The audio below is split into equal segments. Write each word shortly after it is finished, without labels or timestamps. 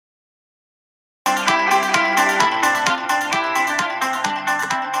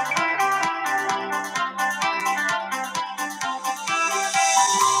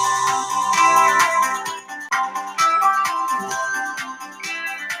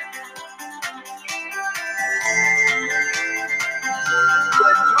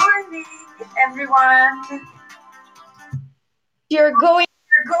everyone. You're going.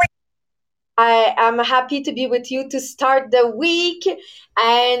 I am happy to be with you to start the week.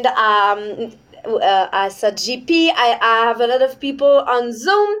 And as a GP, I have a lot of people on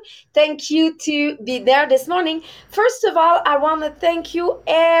Zoom. Thank you to be there this morning. First of all, I want to thank you,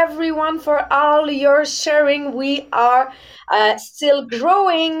 everyone, for all your sharing. We are still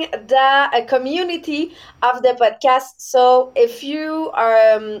growing the community of the podcast. So if you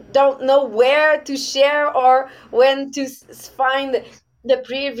don't know where to share or when to find the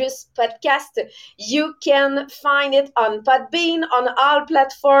previous podcast, you can find it on Podbean, on all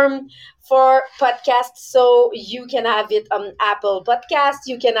platform for podcasts. So you can have it on Apple Podcasts,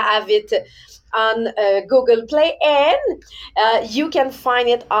 you can have it on Google Play, and you can find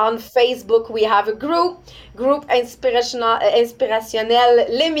it on Facebook. We have a group inspirationnel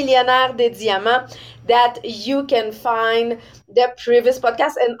Les Millionnaires des Diamants, that you can find the previous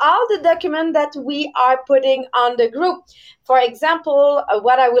podcast and all the documents that we are putting on the group. For example,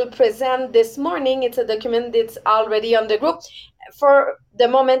 what I will present this morning, it's a document that's already on the group. For the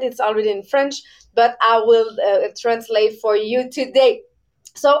moment, it's already in French, but I will translate for you today.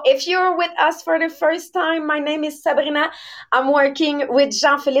 So if you're with us for the first time, my name is Sabrina. I'm working with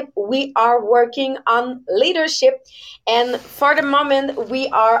Jean-Philippe. We are working on leadership. And for the moment, we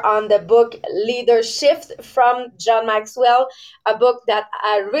are on the book Leadershift from John Maxwell, a book that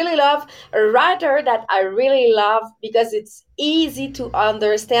I really love, a writer that I really love because it's easy to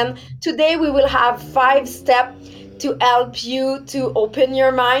understand. Today, we will have 5 steps to help you to open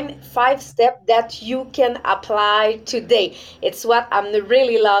your mind, 5 steps that you can apply today. It's what I'm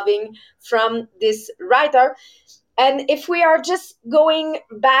really loving from this writer. And if we are just going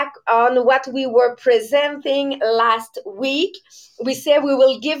back on what we were presenting last week, we said we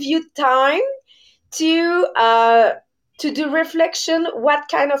will give you time to do reflection, what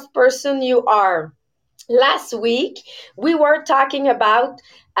kind of person you are. Last week, we were talking about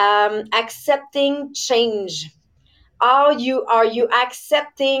accepting change. Are you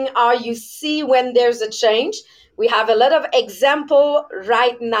accepting? Are you see when there's a change? We have a lot of example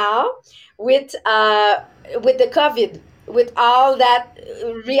right now with with the COVID, with all that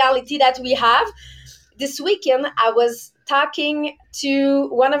reality that we have. This weekend, I was talking to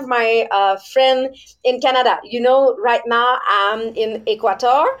one of my friend in Canada. Right now I'm in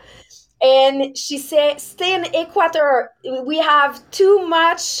Ecuador, and she said, "Stay in Ecuador. We have too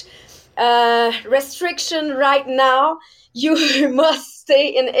much restriction right now. You must stay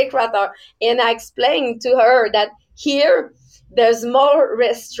in Ecuador." And I explained to her that here there's more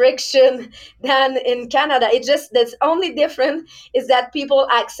restriction than in Canada. It just that's only different is that people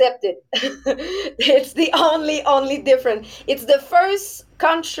accept it. It's the only different. It's the first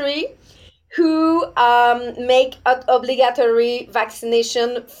country who make an obligatory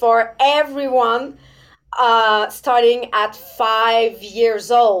vaccination for everyone starting at 5 years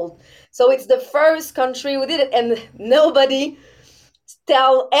old. So it's the first country who did it, and nobody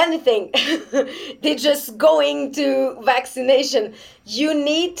tell anything. They're just going to vaccination. You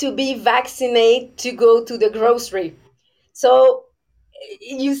need to be vaccinated to go to the grocery. So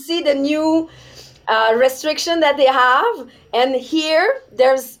you see the new restriction that they have, and here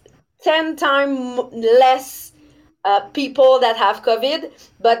there's 10 times less people that have COVID,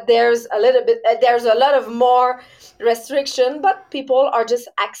 but there's a lot of more restriction, but people are just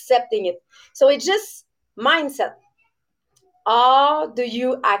accepting it. So it's just mindset. How do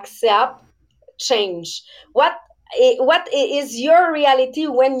you accept change? What is your reality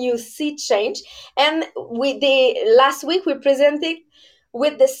when you see change? And the last week we presented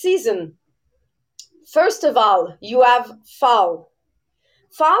with the season. First of all, you have fall.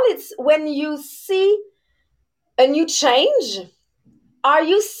 Fall, it's when you see a new change. Are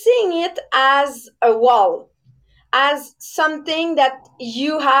you seeing it as a wall, as something that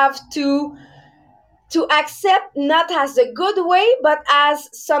you have to accept, not as a good way, but as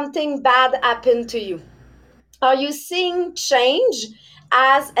something bad happened to you? Are you seeing change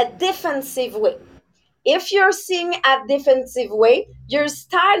as a defensive way? If you're seeing a defensive way, you're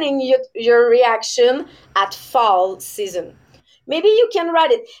starting your reaction at fall season. Maybe you can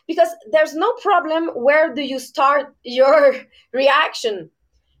write it, because there's no problem where do you start your reaction.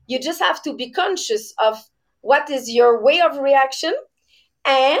 You just have to be conscious of what is your way of reaction,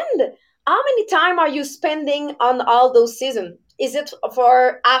 and how many time are you spending on all those seasons. Is it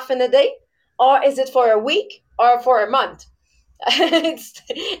for half in a day, or is it for a week, or for a month?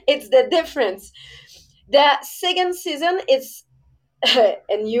 It's the difference. The second season is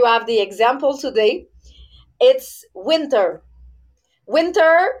and you have the example today, it's winter.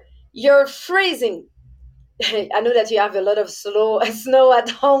 Winter, you're freezing. I know that you have a lot of snow at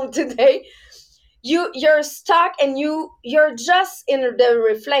home today, You're stuck, and you're just in the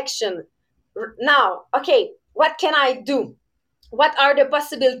reflection. Now, okay, what can I do? What are the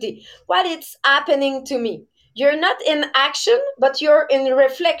possibility? What is happening to me? You're not in action, but you're in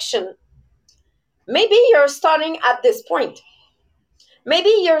reflection. Maybe you're starting at this point. Maybe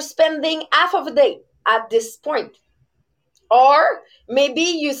you're spending half of a day at this point. Or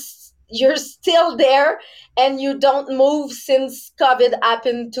maybe you're still there and you don't move since COVID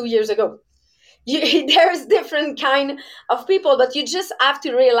happened 2 years ago. There's different kind of people, but you just have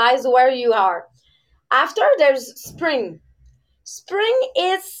to realize where you are. After, there's spring. Spring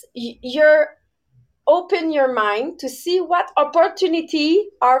is you're open your mind to see what opportunity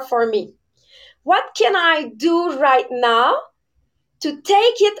are for me. What can I do right now to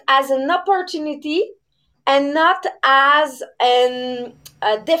take it as an opportunity and not as a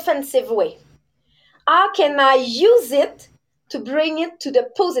defensive way? How can I use it to bring it to the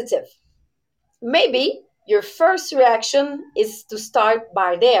positive? Maybe your first reaction is to start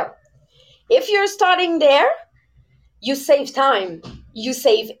by there. If you're starting there, you save time, you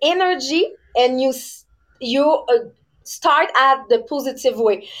save energy, and you start at the positive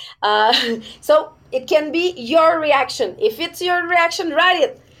way. uh, so it can be your reaction. If it's your reaction, write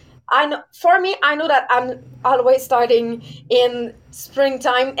it. I know, for me, I know that I'm always starting in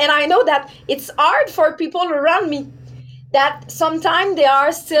springtime, and I know that it's hard for people around me, that sometimes they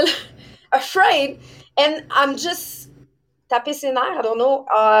are still afraid, and I'm just tapissinaire. I don't know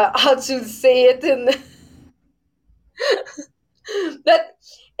how to say it in but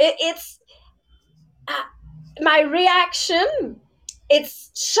it's uh, my reaction.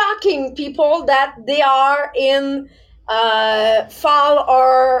 It's shocking people that they are in fall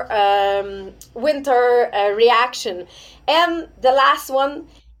or winter reaction. And the last one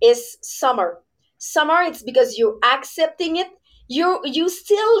is summer. Summer, it's because you're accepting it. You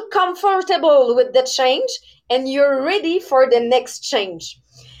still comfortable with the change, and you're ready for the next change.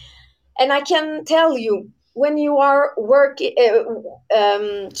 And I can tell you, when you are working,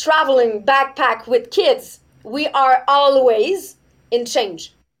 traveling backpack with kids, we are always in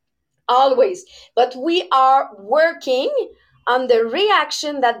change, always. But we are working on the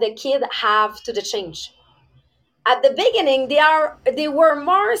reaction that the kid have to the change. At the beginning, they were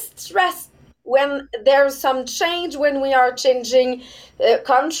more stressed when there's some change, when we are changing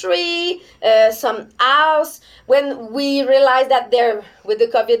country, some house, when we realize that there, with the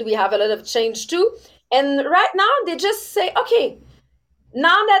COVID, we have a lot of change too. And right now they just say, okay,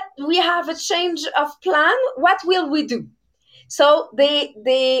 now that we have a change of plan, what will we do? So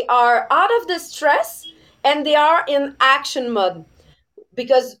they are out of the stress, and they are in action mode,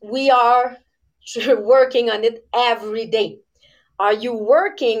 because we are working on it every day. Are you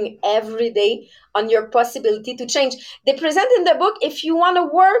working every day on your possibility to change? They present in the book, if you want to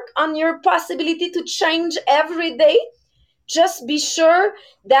work on your possibility to change every day, just be sure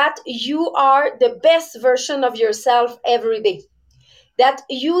that you are the best version of yourself every day. That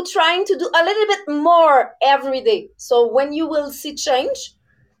you trying to do a little bit more every day. So when you will see change,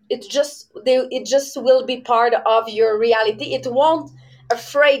 it just will be part of your reality. It won't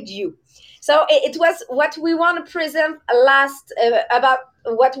afraid you. So it was what we want to present last about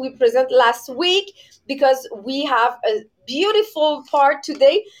what we present last week, because we have a beautiful part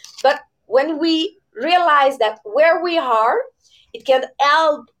today. But when we realize that where we are, it can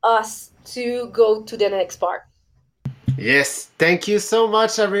help us to go to the next part. Yes, thank you so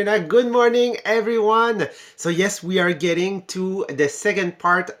much, Sabrina. Good morning, everyone. So, yes, we are getting to the second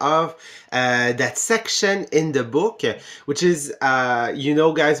part of that section in the book, which is,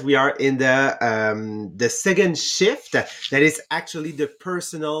 guys, we are in the second shift. That is actually the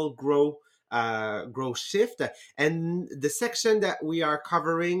personal growth shift. And the section that we are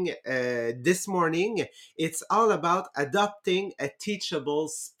covering this morning, it's all about adopting a teachable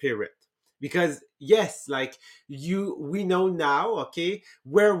spirit. Because yes, like we know now, okay,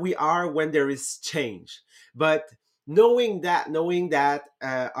 where we are when there is change. But knowing that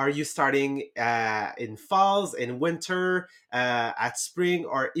are you starting in falls, in winter, at spring,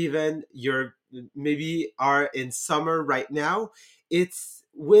 or even you're maybe are in summer right now, this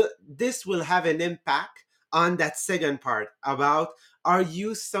will have an impact on that second part about, are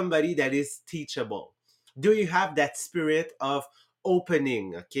you somebody that is teachable? Do you have that spirit of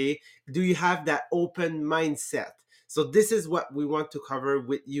opening? Okay, do you have that open mindset? So this is what we want to cover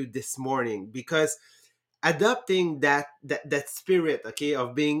with you this morning, because adopting that spirit, okay,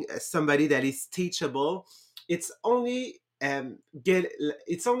 of being somebody that is teachable, it's only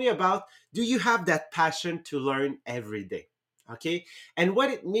it's only about, do you have that passion to learn every day? Okay, and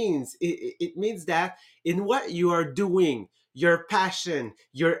what it means, it means that in what you are doing, your passion,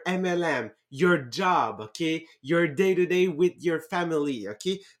 your MLM, your job, okay, your day to day with your family,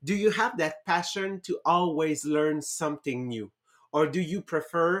 okay? Do you have that passion to always learn something new? Or do you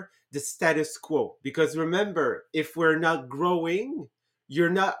prefer the status quo? Because remember, if we're not growing, you're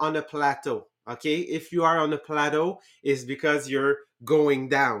not on a plateau, okay? If you are on a plateau, it's because you're going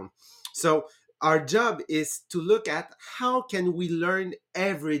down. So our job is to look at how can we learn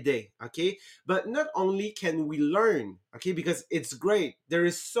every day, okay? But not only can we learn, okay, because it's great, there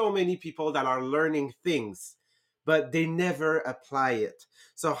is so many people that are learning things, but they never apply it.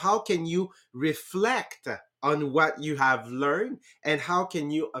 So how can you reflect on what you have learned, and how can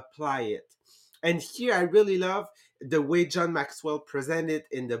you apply it? And here I really love the way John Maxwell presented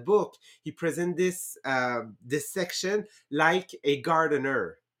in the book. He presented this section like a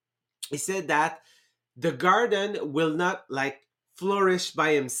gardener. He said that the garden will not like flourish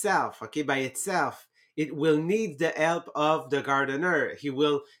by himself, okay, by itself. It will need the help of the gardener. He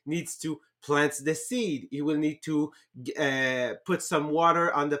will needs to plant the seed. He will need to put some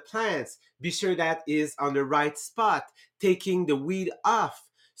water on the plants, be sure that is on the right spot, taking the weed off.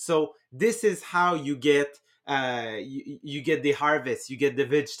 So this is how you get you get the harvest, you get the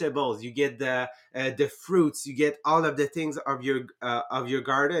vegetables, you get the fruits, you get all of the things of your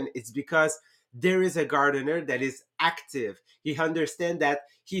garden. It's because there is a gardener that is active. He understands that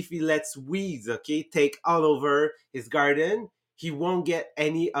if he lets weeds, okay, take all over his garden, he won't get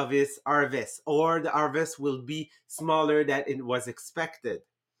any of his harvest, or the harvest will be smaller than it was expected.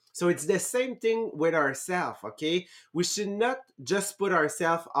 So it's the same thing with ourselves, okay? We should not just put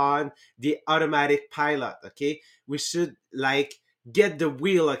ourselves on the automatic pilot, okay? We should like get the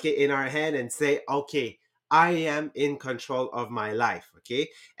wheel, okay, in our hand and say, okay, I am in control of my life, okay?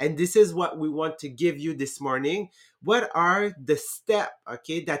 And this is what we want to give you this morning. What are the steps,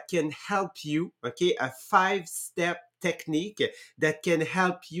 okay, that can help you, okay, a 5-step technique that can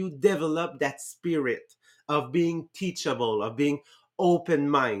help you develop that spirit of being teachable, of being open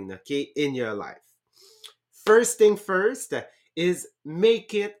mind, okay, in your life. First thing first is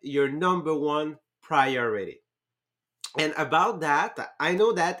make it your number one priority. And about that, I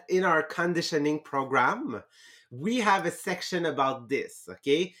know that in our conditioning program, we have a section about this,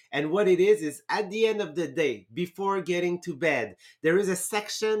 okay? And what it is at the end of the day, before getting to bed, there is a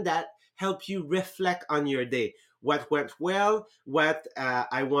section that help you reflect on your day. What went well, what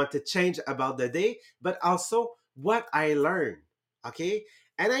I want to change about the day, but also what I learned, okay?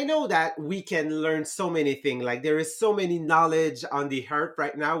 And I know that we can learn so many things. Like there is so many knowledge on the earth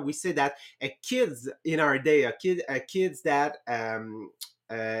right now. We say that a kids in our day, a kids that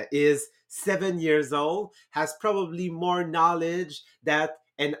is 7 years old has probably more knowledge that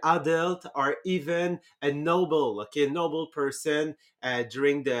an adult or even a noble, okay, noble person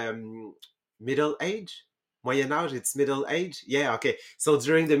during the middle age. Moyen âge, it's middle age. Yeah, okay. So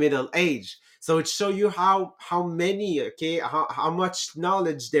during the middle age, so it shows you how many, okay, how much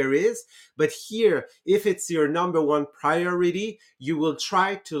knowledge there is. But here, if it's your number one priority, you will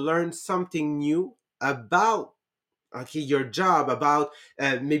try to learn something new about, okay, your job, about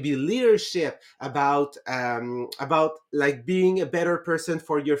maybe leadership, about like being a better person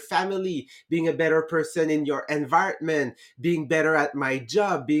for your family, being a better person in your environment, being better at my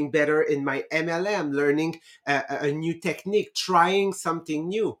job, being better in my MLM, learning a new technique, trying something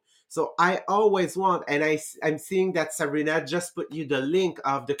new. So I always want, and I'm seeing that Sabrina just put you the link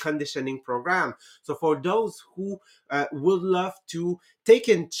of the conditioning program. So for those who would love to take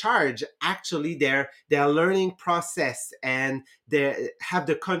in charge actually their learning process, and they have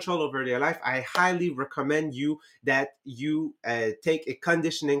the control over their life, I highly recommend you that you take a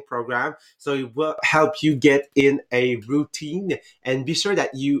conditioning program, so it will help you get in a routine and be sure that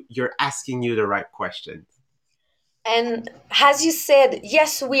you're asking you the right questions. And as you said,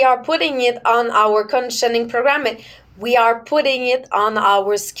 yes, we are putting it on our conditioning program. We are putting it on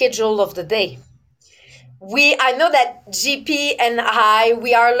our schedule of the day. I know that GP and I,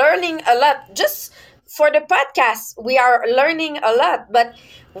 we are learning a lot just for the podcast. We are learning a lot, but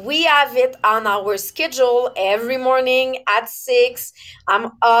we have it on our schedule every morning at 6.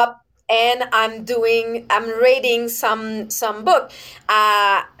 I'm up and I'm reading some book.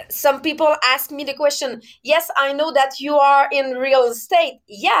 Some people ask me the question, yes, I know that you are in real estate.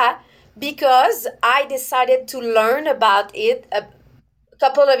 Yeah, because I decided to learn about it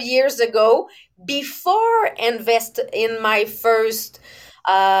couple of years ago before invest in my first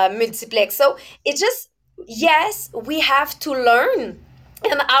multiplex. So it just, yes, we have to learn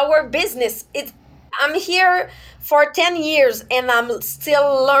in our business. It I'm here for 10 years and I'm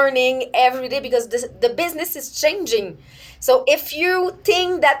still learning every day because the business is changing. So if you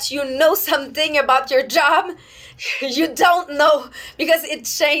think that you know something about your job, you don't know because it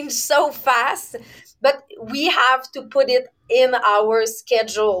changed so fast. But we have to put it in our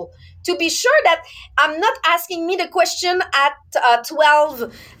schedule to be sure that I'm not asking me the question at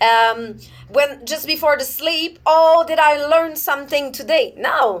 12 when just before the sleep. Oh, did I learn something today?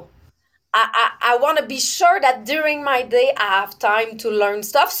 No, I want to be sure that during my day I have time to learn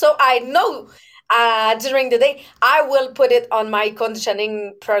stuff. So I know during the day I will put it on my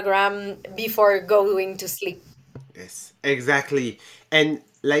conditioning program before going to sleep. Yes, exactly. And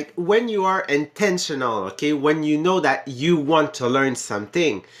like when you are intentional, okay, when you know that you want to learn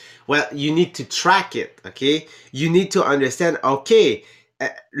something, well, you need to track it, okay? You need to understand, okay,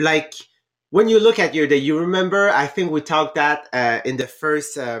 like when you look at your day, you remember, I think we talked that in the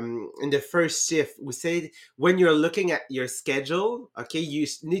first shift, we said when you're looking at your schedule, okay, you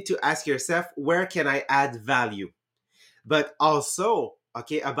need to ask yourself, where can I add value? But also,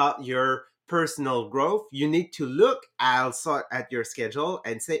 okay, about your personal growth, you need to look also at your schedule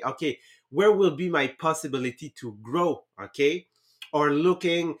and say, okay, where will be my possibility to grow? Okay. Or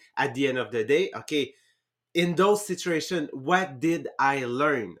looking at the end of the day, okay, in those situations, what did I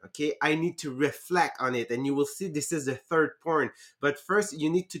learn? Okay, I need to reflect on it, and you will see this is the third point. But first, you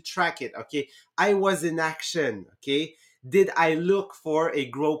need to track it. Okay, I was in action. Okay, did I look for a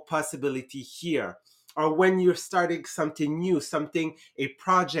growth possibility here? Or when you're starting something new, something, a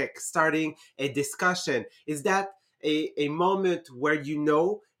project, starting a discussion, is that a moment where you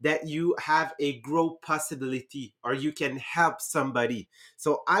know that you have a growth possibility or you can help somebody?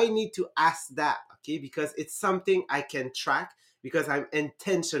 So I need to ask that, okay, because it's something I can track because I'm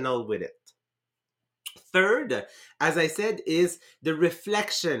intentional with it. Third, as I said, is the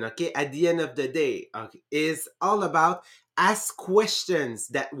reflection, okay, at the end of the day, is all about ask questions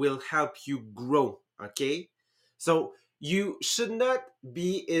that will help you grow, okay? So you should not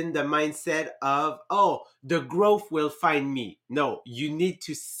be in the mindset of, oh, the growth will find me. No, you need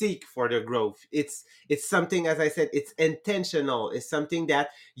to seek for the growth. It's something, as I said, it's intentional. It's something that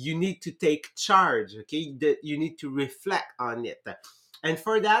you need to take charge, okay? That you need to reflect on it. And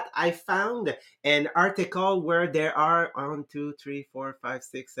for that, I found an article where there are 1, 2, 3, 4, 5,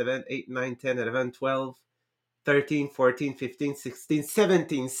 6, 7, 8, 9, 10, 11, 12, 13, 14, 15, 16,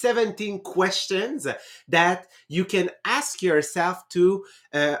 17, 17 questions that you can ask yourself to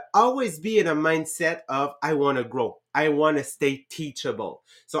always be in a mindset of I want to grow. I want to stay teachable.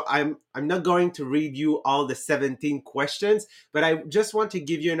 So I'm not going to read you all the 17 questions, but I just want to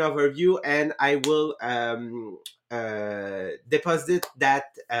give you an overview, and I will deposit that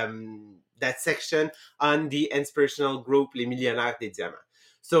section on the inspirational group Les Millionnaires des Diamants.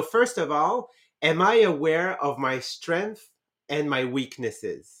 So first of all, am I aware of my strength and my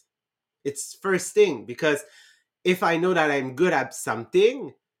weaknesses? It's first thing, because if I know that I'm good at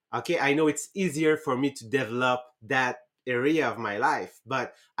something, okay, I know it's easier for me to develop that area of my life,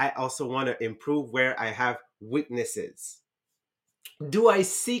 but I also want to improve where I have weaknesses. Do I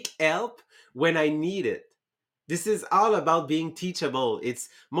seek help when I need it? This is all about being teachable. It's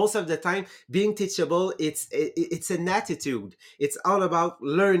most of the time being teachable. It's an attitude. It's all about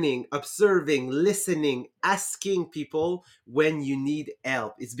learning, observing, listening, asking people when you need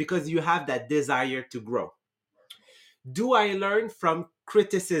help. It's because you have that desire to grow. Do I learn from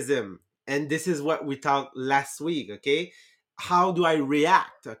criticism? And this is what we talked last week, okay? How do I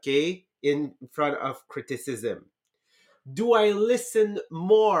react, okay, in front of criticism? Do I listen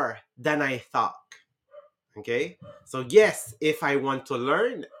more than I thought? Okay. So, yes, if I want to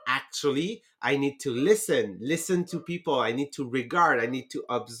learn, actually, I need to listen to people. I need to regard, I need to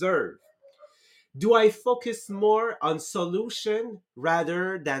observe. Do I focus more on solution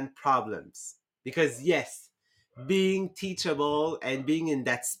rather than problems? Because, yes, being teachable and being in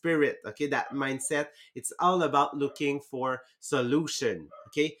that spirit, okay, that mindset, it's all about looking for solution,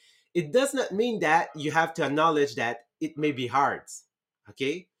 okay? It does not mean that you have to acknowledge that it may be hard,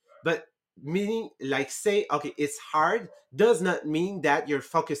 okay? But meaning, like, say, okay, it's hard does not mean that you're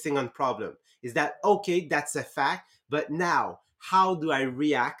focusing on problem. Is that okay? That's a fact. But now, how do I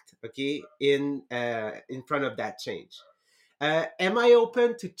react, okay, in front of that change? Am I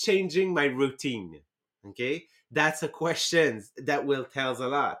open to changing my routine? Okay, that's a question that will tell us a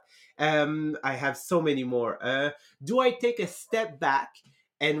lot. I have so many more. Do I take a step back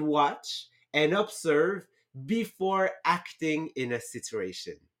and watch and observe before acting in a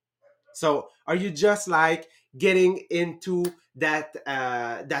situation? So are you just like getting into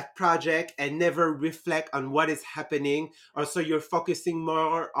that project and never reflect on what is happening, or so you're focusing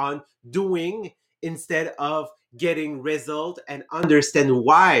more on doing instead of getting result and understand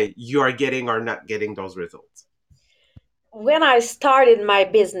why you are getting or not getting those results. When I started my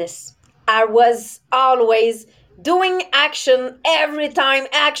business, I was always doing action every time,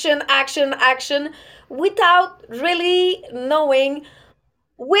 action, action, action, without really knowing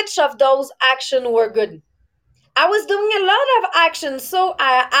which of those action were good. I was doing a lot of action, so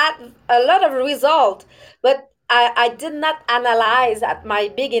I had a lot of result, but I did not analyze at my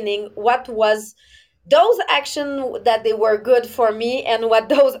beginning what was those action that they were good for me and what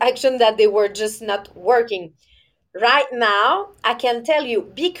those action that they were just not working. Right now, I can tell you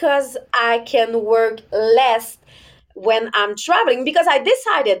because I can work less when I'm traveling because I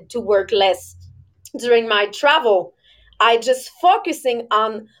decided to work less during my travel. I just focusing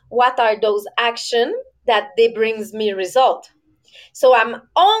on what are those action that they brings me result. So I'm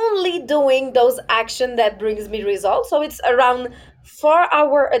only doing those action that brings me result. So it's around 4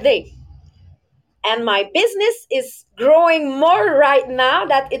 hour a day. And my business is growing more right now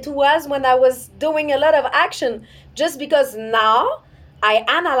than it was when I was doing a lot of action, just because now I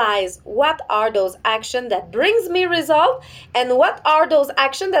analyze what are those action that brings me result and what are those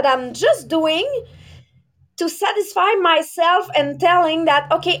action that I'm just doing to satisfy myself and telling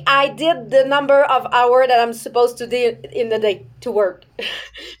that okay, I did the number of hour that I'm supposed to do in the day to work.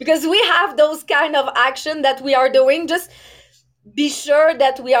 Because we have those kind of action that we are doing, just be sure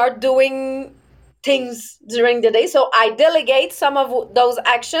that we are doing things during the day. So I delegate some of those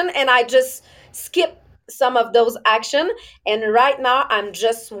action and I just skip some of those action. And right now I'm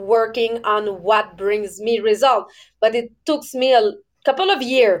just working on what brings me result. But it took me a couple of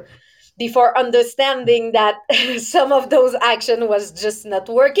years before understanding that some of those action was just not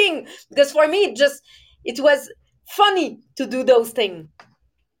working. Because for me, it was funny to do those things.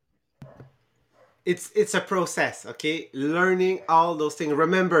 It's a process, okay? Learning all those things.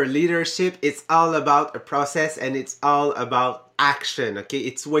 Remember, leadership, it's all about a process and it's all about action, okay?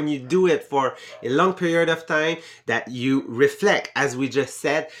 It's when you do it for a long period of time that you reflect, as we just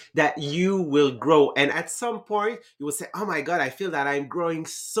said, that you will grow. And at some point, you will say, oh my God, I feel that I'm growing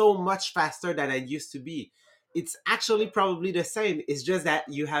so much faster than I used to be. It's actually probably the same. It's just that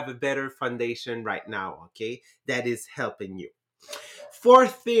you have a better foundation right now, okay? That is helping you.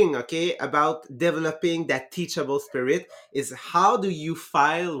 Fourth thing, okay, about developing that teachable spirit is how do you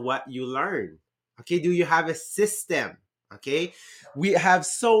file what you learn? Okay, do you have a system? Okay, we have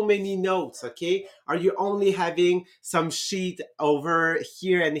so many notes. Okay, are you only having some sheet over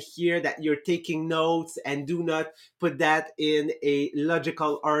here and here that you're taking notes and do not put that in a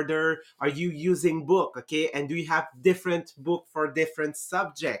logical order? Are you using book? Okay, and do you have different book for different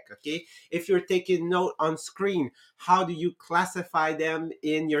subject? Okay, if you're taking note on screen, how do you classify them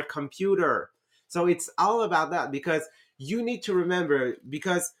in your computer? So it's all about that, because you need to remember,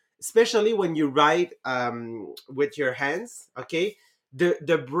 because especially when you write with your hands, okay,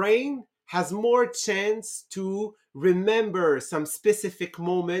 the brain has more chance to remember some specific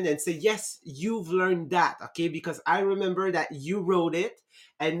moment and say, yes, you've learned that, okay, because I remember that you wrote it.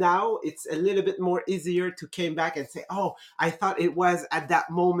 And now it's a little bit more easier to came back and say, oh, I thought it was at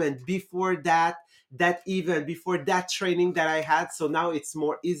that moment before that event, before that training that I had. So now it's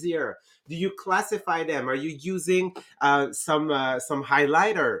more easier. Do you classify them? Are you using some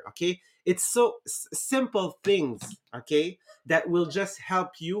highlighter? Okay, it's so simple things. Okay, that will just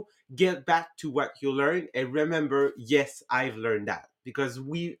help you get back to what you learned and remember. Yes, I've learned that, because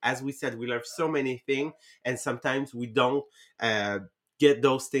we, as we said, we learn so many things, and sometimes we don't uh, get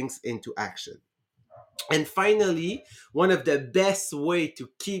those things into action. And finally, one of the best way to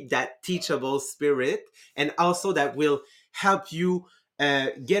keep that teachable spirit, and also that will help you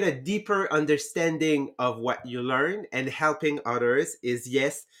get a deeper understanding of what you learn and helping others, is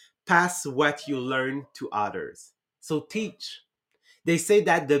yes, pass what you learn to others. So teach. They say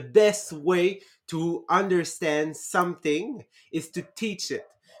that the best way to understand something is to teach it.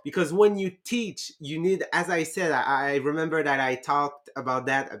 Because when you teach, you need, as I said, I remember that I talked about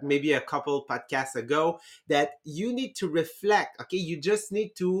that maybe a couple podcasts ago, that you need to reflect. Okay, you just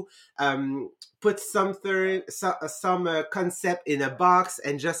need to put something, some concept in a box,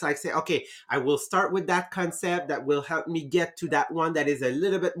 and just like say, okay, I will start with that concept that will help me get to that one that is a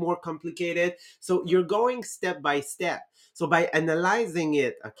little bit more complicated. So you're going step by step. So by analyzing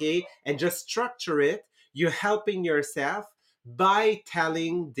it, okay, and just structure it, you're helping yourself by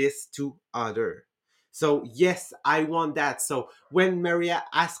telling this to other. So yes, I want that. So when Maria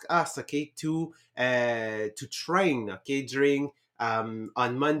asked us, okay, to train, okay, during on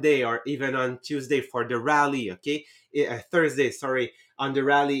Monday or even on Tuesday for the rally, okay, Thursday, sorry, on the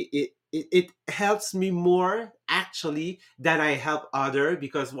rally, it helps me more actually than I help other,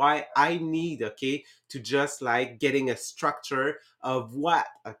 because why I need, okay, to just like getting a structure of what,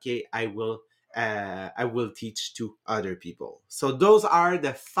 okay, I will teach to other people. So those are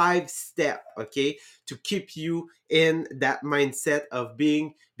the 5 steps, okay, to keep you in that mindset of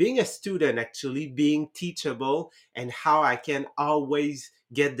being a student, actually being teachable, and how I can always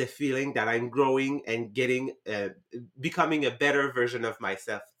get the feeling that I'm growing and getting becoming a better version of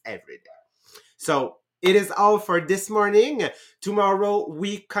myself every day. So it is all for this morning. Tomorrow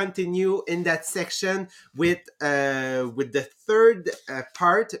we continue in that section with the third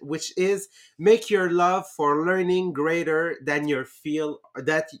part, which is make your love for learning greater than your fear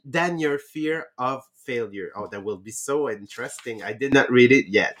of failure. Oh, that will be so interesting. I did not read it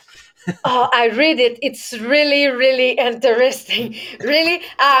yet. Oh, I read it. It's really, really interesting. Really,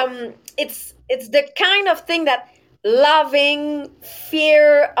 it's the kind of thing that loving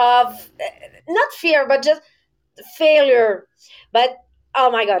fear of not fear, but just failure. But oh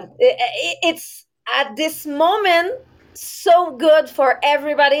my God, it's at this moment so good for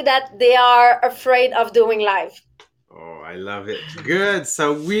everybody that they are afraid of doing life. Oh, I love it. Good.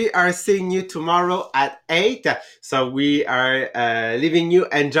 So we are seeing you tomorrow at 8. So we are leaving you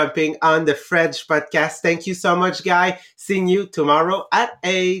and jumping on the French podcast. Thank you so much, guy. Seeing you tomorrow at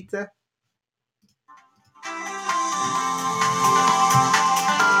 8.